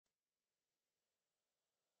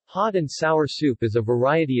Hot and sour soup is a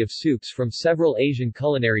variety of soups from several Asian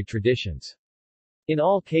culinary traditions. In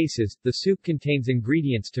all cases, the soup contains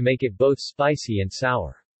ingredients to make it both spicy and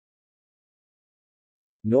sour.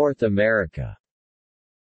 North America.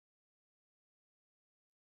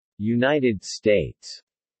 United States.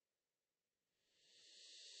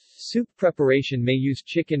 Soup preparation may use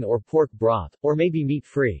chicken or pork broth, or may be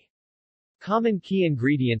meat-free. Common key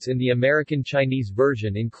ingredients in the American Chinese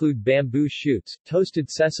version include bamboo shoots, toasted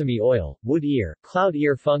sesame oil, wood ear, cloud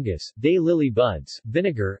ear fungus, daylily buds,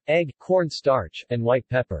 vinegar, egg, corn starch, and white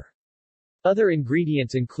pepper. Other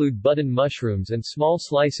ingredients include button mushrooms and small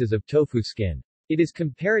slices of tofu skin. It is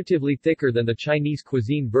comparatively thicker than the Chinese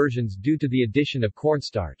cuisine versions due to the addition of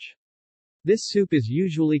cornstarch. This soup is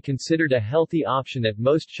usually considered a healthy option at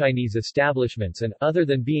most Chinese establishments and, other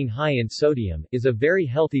than being high in sodium, is a very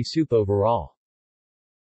healthy soup overall.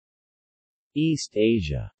 East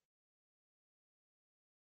Asia.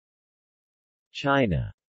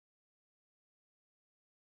 China.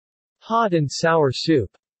 Hot and sour soup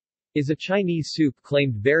is a Chinese soup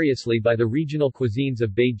claimed variously by the regional cuisines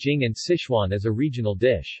of Beijing and Sichuan as a regional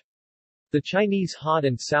dish. The Chinese hot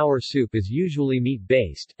and sour soup is usually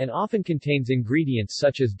meat-based, and often contains ingredients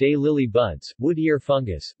such as daylily buds, wood ear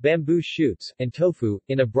fungus, bamboo shoots, and tofu,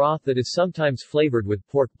 in a broth that is sometimes flavored with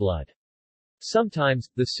pork blood. Sometimes,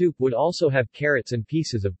 the soup would also have carrots and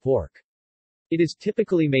pieces of pork. It is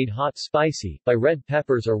typically made hot spicy, by red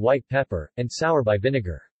peppers or white pepper, and sour by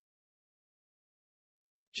vinegar.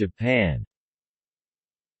 Japan.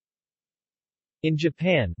 In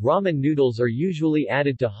Japan, ramen noodles are usually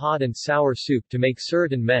added to hot and sour soup to make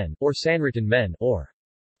suritan men, or sanritan men, or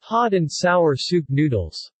hot and sour soup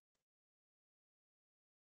noodles.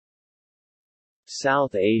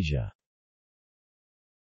 South Asia.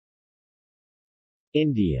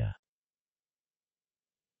 India.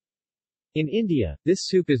 In India, this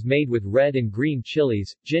soup is made with red and green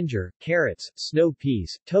chilies, ginger, carrots, snow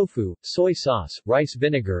peas, tofu, soy sauce, rice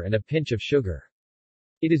vinegar and a pinch of sugar.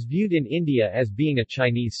 It is viewed in India as being a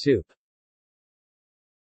Chinese soup.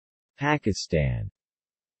 Pakistan.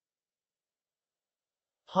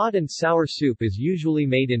 Hot and sour soup is usually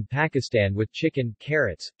made in Pakistan with chicken,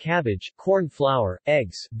 carrots, cabbage, corn flour,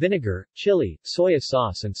 eggs, vinegar, chili, soya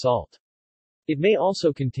sauce and salt. It may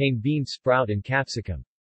also contain bean sprout and capsicum.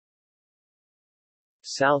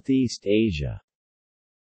 Southeast Asia.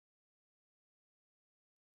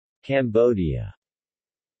 Cambodia.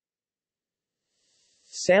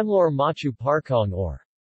 Samlor Machu Parkong or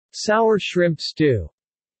sour shrimp stew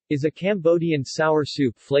is a Cambodian sour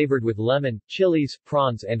soup flavored with lemon, chilies,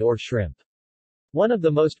 prawns and/or shrimp. One of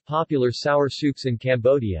the most popular sour soups in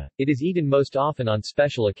Cambodia, it is eaten most often on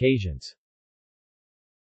special occasions.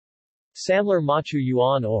 Samlor Machu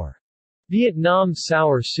Yuan or Vietnam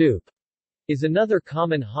sour soup is another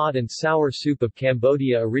common hot and sour soup of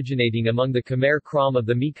Cambodia originating among the Khmer Krom of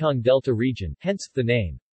the Mekong Delta region, hence the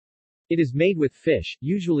name. It is made with fish,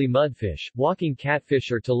 usually mudfish, walking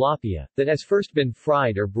catfish or tilapia, that has first been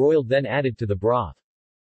fried or broiled then added to the broth.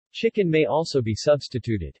 Chicken may also be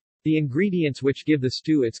substituted. The ingredients which give the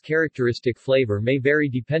stew its characteristic flavor may vary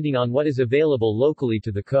depending on what is available locally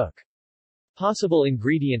to the cook. Possible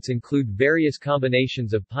ingredients include various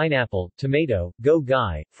combinations of pineapple, tomato, go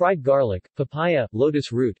gai, fried garlic, papaya,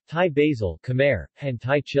 lotus root, Thai basil, Khmer, and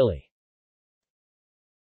Thai chili.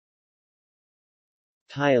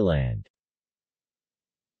 Thailand.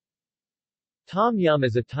 Tom yum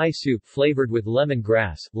is a Thai soup flavored with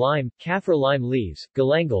lemongrass, lime, kaffir lime leaves,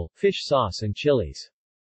 galangal, fish sauce and chilies.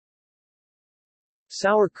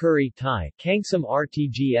 Sour curry Thai, Kangsam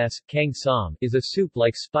Rtgs, Kang Som, is a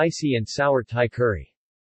soup-like spicy and sour Thai curry.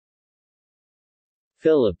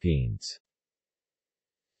 Philippines.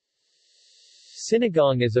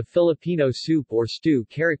 Sinigang is a Filipino soup or stew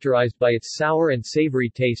characterized by its sour and savory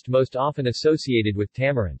taste most often associated with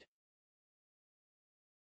tamarind.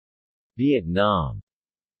 Vietnam.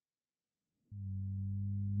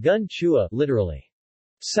 Gun chua, literally,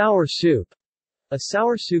 sour soup. A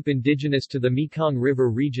sour soup indigenous to the Mekong River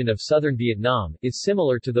region of southern Vietnam, is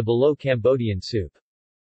similar to the below Cambodian soup.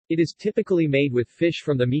 It is typically made with fish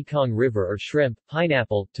from the Mekong River or shrimp,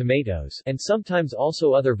 pineapple, tomatoes, and sometimes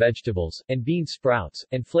also other vegetables, and bean sprouts,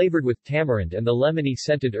 and flavored with tamarind and the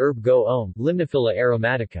lemony-scented herb go om, Limnophylla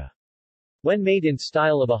aromatica. When made in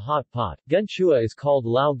style of a hot pot, gun chua is called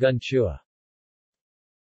lao gun chua.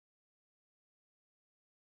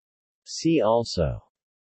 See also.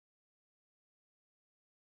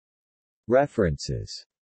 References.